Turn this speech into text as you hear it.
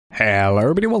Hello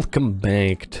everybody, welcome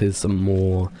back to some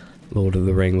more Lord of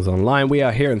the Rings Online. We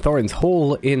are here in Thorin's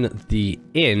Hall in the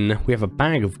inn. We have a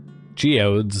bag of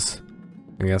geodes.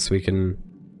 I guess we can...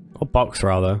 or box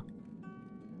rather.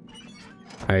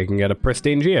 I can get a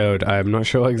pristine geode. I'm not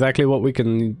sure exactly what we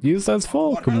can use those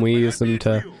for. Can we use them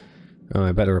to... oh,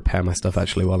 I better repair my stuff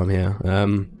actually while I'm here.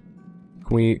 Can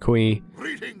we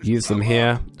use them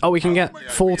here? Oh, we can get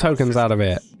 4 tokens out of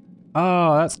it.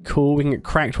 Oh, that's cool. We can get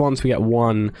cracked once, we get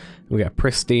 1, we get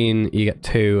pristine, you get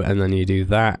 2, and then you do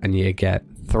that and you get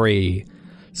 3.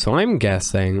 So I'm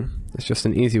guessing it's just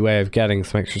an easy way of getting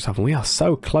some extra stuff, and we are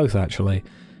so close actually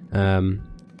to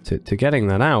getting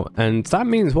that out. And that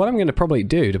means what I'm going to probably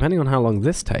do, depending on how long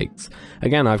this takes,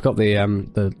 again I've got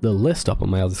the list up on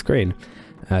my other screen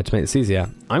to make this easier.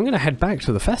 I'm going to head back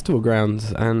to the festival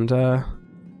grounds and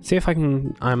see if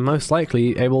I'm most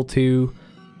likely able to,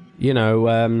 you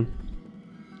know,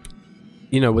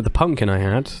 with the pumpkin I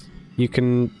had, you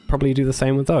can probably do the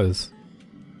same with those.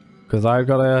 Because I've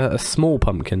got a small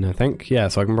pumpkin, I think. Yeah,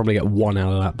 so I can probably get 1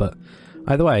 out of that, but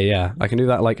either way, yeah. I can do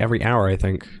that like every hour, I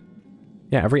think.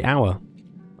 Yeah, every hour.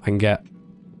 I can get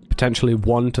potentially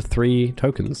 1 to 3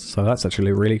 tokens, so that's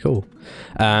actually really cool.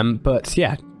 But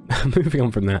yeah, moving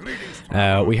on from that,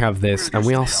 we have this, and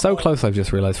we are so close, I've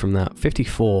just realized from that.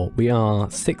 54. We are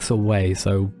 6 away,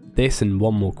 so this and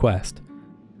 1 more quest.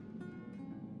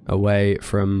 Away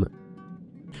from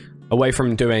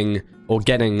doing or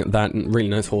getting that really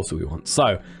nice horse that we want.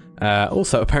 So,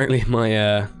 also apparently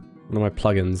my one of my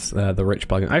plugins, the rich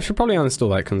plugin, I should probably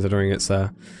uninstall that considering it's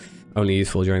only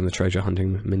useful during the treasure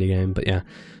hunting minigame. But yeah,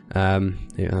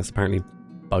 yeah, that's apparently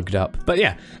bugged up. But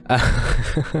yeah,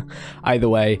 either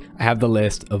way, I have the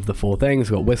list of the 4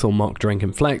 things. We've got whistle, mock, drink,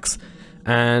 and flex,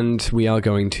 and we are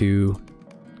going to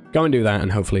go and do that, and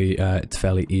hopefully it's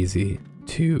fairly easy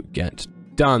to get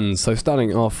done. So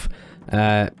starting off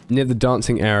near the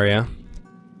dancing area.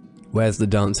 Where's the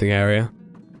dancing area?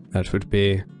 That would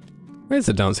be... where's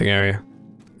the dancing area?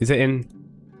 Is it in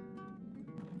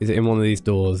one of these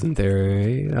doors in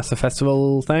theory? That's a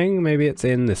festival thing? Maybe it's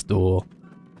in this door.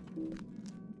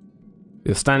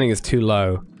 Your standing is too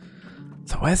low.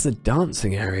 So where's the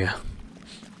dancing area?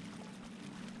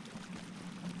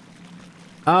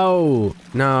 Oh,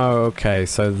 no, okay,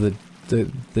 so the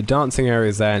dancing area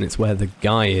is there and it's where the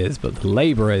guy is, but the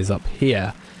labourer is up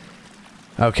here.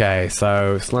 Okay,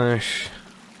 so slash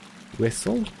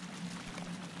whistle.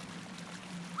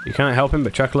 You can't help him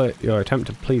but chuckle at your attempt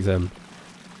to please him.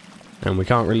 And we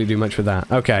can't really do much with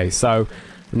that. Okay, so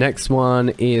the next one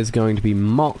is going to be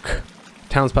mock.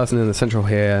 Townsperson in the central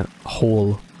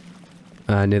hall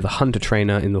near the hunter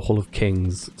trainer in the Hall of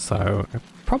Kings. So I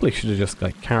probably should have just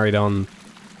like carried on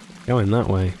going that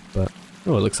way, but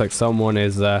oh, it looks like someone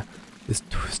is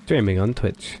streaming on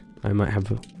Twitch. I might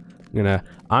have.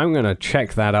 I'm gonna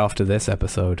check that after this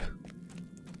episode.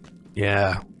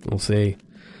 Yeah, we'll see.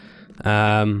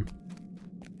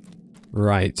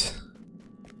 Right.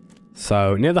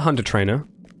 So near the hunter trainer,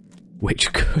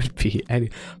 which could be any.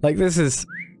 Like this is.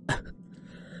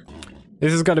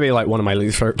 This is going to be like one of my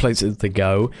least favorite places to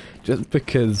go, just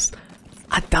because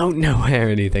I don't know where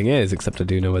anything is, except I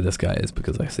do know where this guy is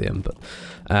because I see him. But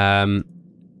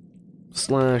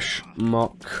slash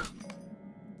mock.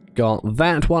 Got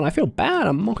that one. I feel bad.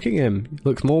 I'm mocking him. He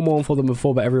looks more mournful than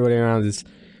before, but everybody around is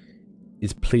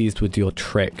pleased with your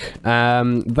trick.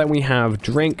 Then we have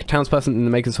drink. Townsperson in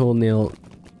the Maker's Hall. Neil.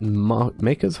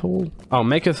 Maker's Hall. Oh,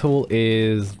 Maker's Hall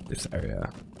is this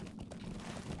area.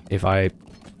 If I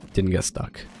didn't get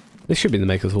stuck, this should be the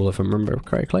Maker's Hall if I remember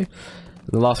correctly.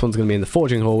 And the last one's going to be in the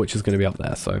Forging Hall, which is going to be up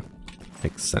there, so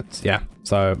makes sense. Yeah,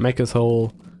 so Maker's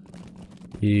Hall,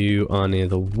 you are near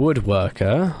the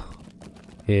Woodworker.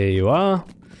 Here you are.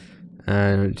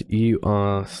 And you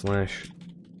are slash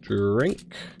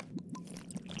drink.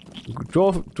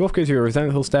 Dwarf gives you a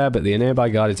resentful stare, but the nearby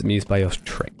guard is amused by your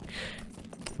trick.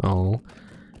 Oh.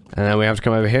 And then we have to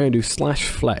come over here and do slash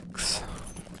flex.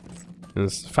 In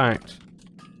fact,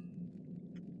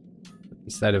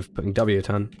 instead of putting W a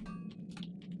ton,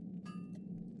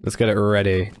 let's get it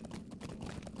ready.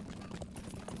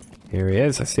 Here he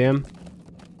is, I see him.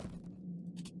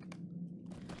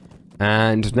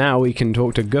 And now we can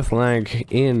talk to Guthlag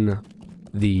in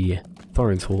the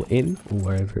Thorin's Hall Inn, or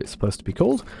wherever it's supposed to be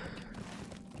called.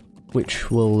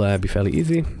 Which will be fairly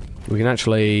easy. We can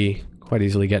actually quite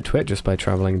easily get to it just by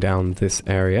travelling down this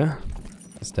area,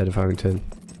 instead of having to...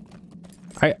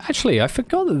 I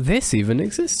forgot that this even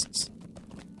exists.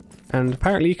 And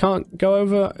apparently you can't go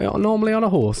over normally on a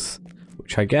horse,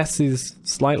 which I guess is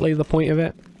slightly the point of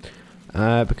it.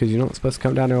 Because you're not supposed to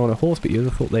come down there on a horse, but you'd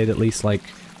have thought they'd at least, like,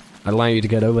 allow you to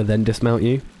get over, then dismount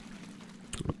you.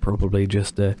 probably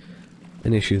just an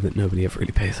issue that nobody ever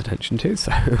really pays attention to,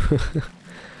 so...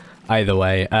 Either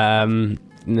way,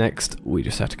 next we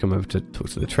just have to come over to talk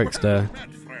to the trickster.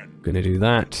 Gonna do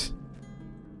that.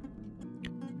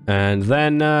 And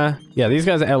then, yeah, these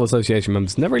guys are Ale Association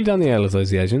members. Never really done the Ale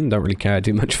Association, don't really care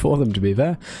too much for them, to be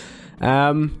fair.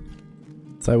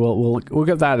 So we'll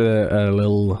give that a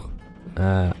little...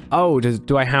 oh,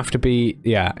 do I have to be...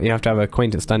 Yeah, you have to have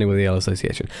acquaintance standing with the Ale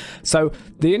Association. So,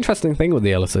 the interesting thing with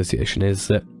the Ale Association is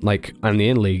that, like, and the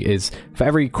In-League, is for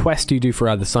every quest you do for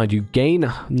either side, you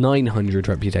gain 900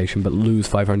 reputation, but lose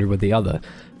 500 with the other.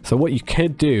 So what you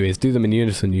could do is do them in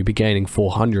unison, you'd be gaining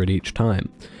 400 each time.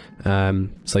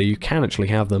 So you can actually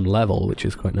have them level, which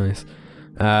is quite nice.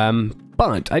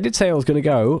 But I did say I was going to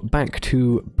go back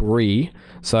to Bree,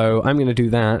 so I'm going to do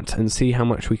that and see how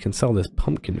much we can sell this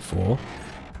pumpkin for.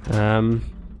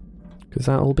 Because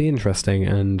that'll be interesting,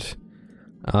 and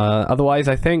otherwise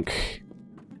I think,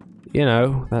 you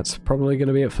know, that's probably going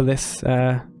to be it for this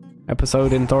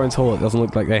episode in Thorin's Hall. It doesn't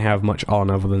look like they have much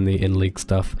on other than the in-league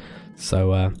stuff.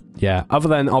 So, yeah, other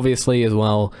than, obviously, as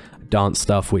well, dance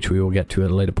stuff, which we will get to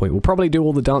at a later point. We'll probably do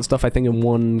all the dance stuff, I think, in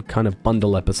one kind of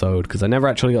bundle episode, because I never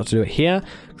actually got to do it here,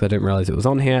 because I didn't realize it was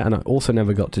on here, and I also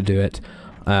never got to do it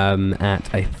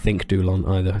at, I think, Dulon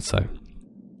either, so...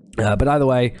 but either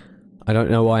way, I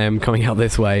don't know why I'm coming out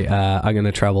this way. I'm going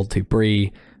to travel to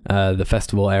Bree, the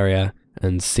festival area,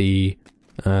 and see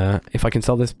if I can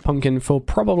sell this pumpkin for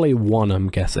probably 1, I'm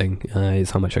guessing,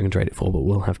 is how much I can trade it for, but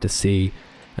we'll have to see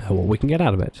what we can get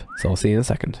out of it. So I'll see you in a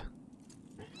second.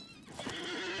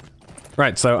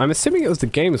 Right, so I'm assuming it was the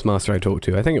Games Master I talked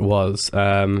to. I think it was,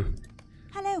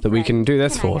 that we can do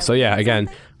this for. So yeah, again,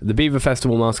 the Beaver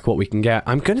Festival Mask, what we can get.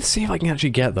 I'm going to see if I can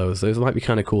actually get those. Those might be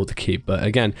kind of cool to keep. But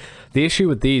again, the issue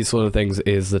with these sort of things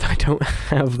is that I don't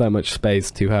have that much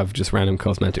space to have just random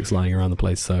cosmetics lying around the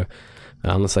place. So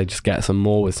unless I just get some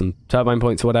more with some turbine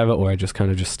points or whatever, or I just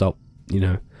kind of just stop, you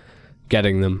know,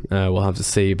 getting them, we'll have to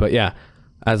see. But yeah.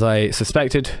 As I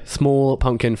suspected, small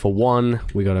pumpkin for 1,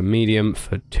 we got a medium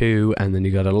for 2, and then you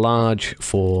got a large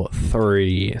for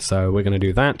 3. So we're going to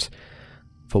do that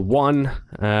for 1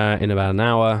 in about an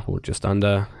hour, or just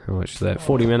under, how much is it,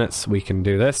 40 minutes we can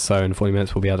do this. So in 40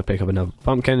 minutes we'll be able to pick up another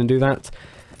pumpkin and do that.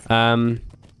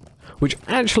 Which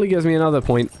actually gives me another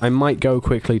point. I might go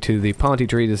quickly to the party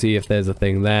tree to see if there's a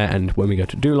thing there, and when we go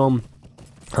to Dulon,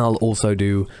 I'll also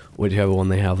do whichever one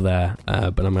they have there,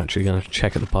 but I'm actually going to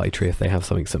check at the party tree if they have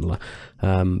something similar.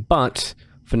 But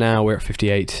for now we're at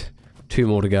 58, 2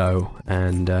 more to go,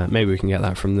 and maybe we can get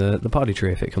that from the party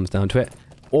tree if it comes down to it.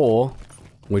 Or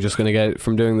we're just going to get it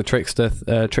from doing the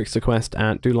trickster quest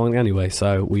at Dulong anyway,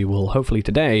 so we will hopefully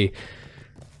today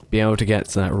be able to get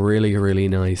that really, really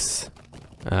nice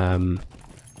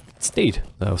steed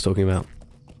that I was talking about.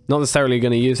 Not necessarily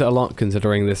going to use it a lot,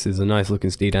 considering this is a nice looking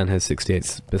steed and has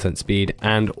 68% speed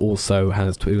and also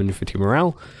has 250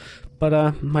 morale,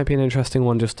 but might be an interesting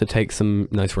one just to take some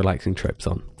nice relaxing trips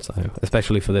on. So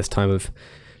especially for this time of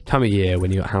year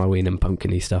when you got Halloween and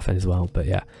pumpkin-y stuff as well. But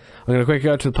yeah, I'm going to quickly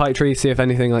go to the pie tree, see if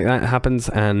anything like that happens,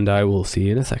 and I will see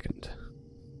you in a second.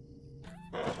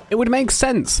 It would make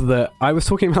sense that I was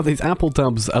talking about these apple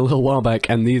tubs a little while back,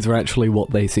 and these are actually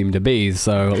what they seem to be.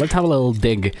 So let's have a little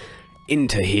dig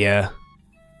into here.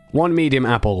 1 medium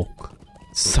apple.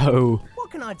 So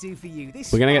what can I do for you?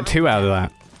 We're gonna get 2 out of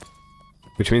that,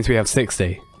 which means we have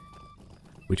 60,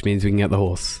 which means we can get the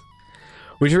horse,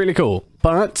 which is really cool.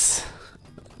 But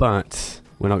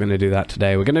we're not gonna do that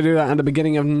today. We're gonna do that at the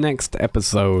beginning of next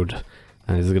episode,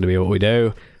 and this is gonna be what we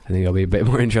do. I think it'll be a bit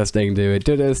more interesting to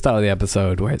do it at the start of the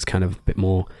episode, where it's kind of a bit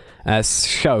more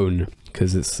shown.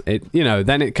 Because you know,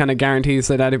 then it kind of guarantees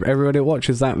that everybody that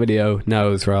watches that video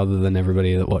knows, rather than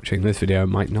everybody that watching this video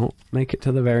might not make it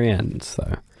to the very end.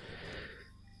 So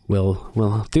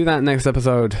we'll do that next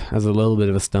episode as a little bit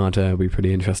of a starter. It'll be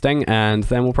pretty interesting, and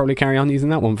then we'll probably carry on using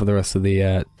that one for the rest of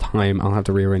the time. I'll have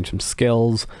to rearrange some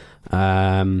skills.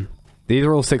 These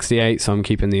are all 68, so I'm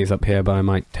keeping these up here, but I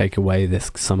might take away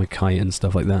this summer kite and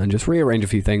stuff like that and just rearrange a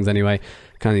few things anyway.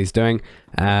 Kind of he's doing.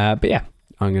 But yeah,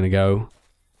 I'm gonna go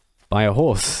buy a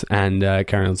horse and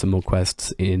carry on some more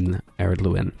quests in Ered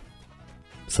Luin.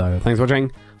 So thanks for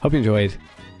watching, hope you enjoyed,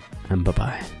 and bye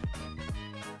bye.